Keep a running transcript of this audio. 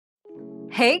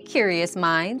Hey, curious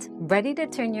minds, ready to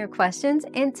turn your questions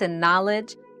into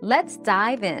knowledge? Let's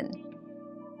dive in.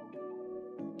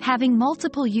 Having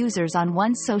multiple users on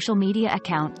one social media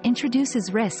account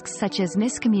introduces risks such as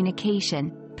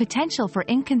miscommunication, potential for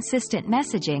inconsistent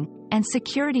messaging, and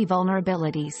security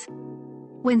vulnerabilities.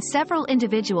 When several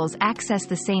individuals access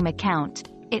the same account,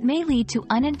 it may lead to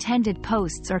unintended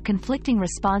posts or conflicting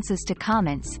responses to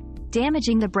comments,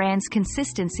 damaging the brand's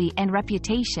consistency and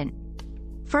reputation.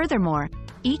 Furthermore,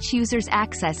 each user's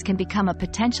access can become a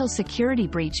potential security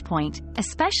breach point,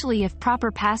 especially if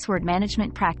proper password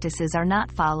management practices are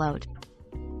not followed.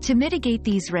 To mitigate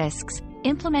these risks,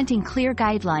 implementing clear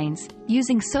guidelines,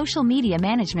 using social media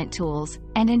management tools,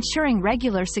 and ensuring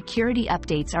regular security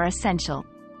updates are essential.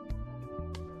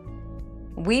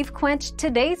 We've quenched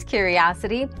today's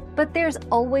curiosity, but there's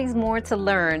always more to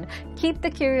learn. Keep the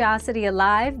curiosity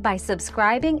alive by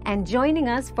subscribing and joining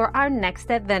us for our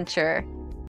next adventure.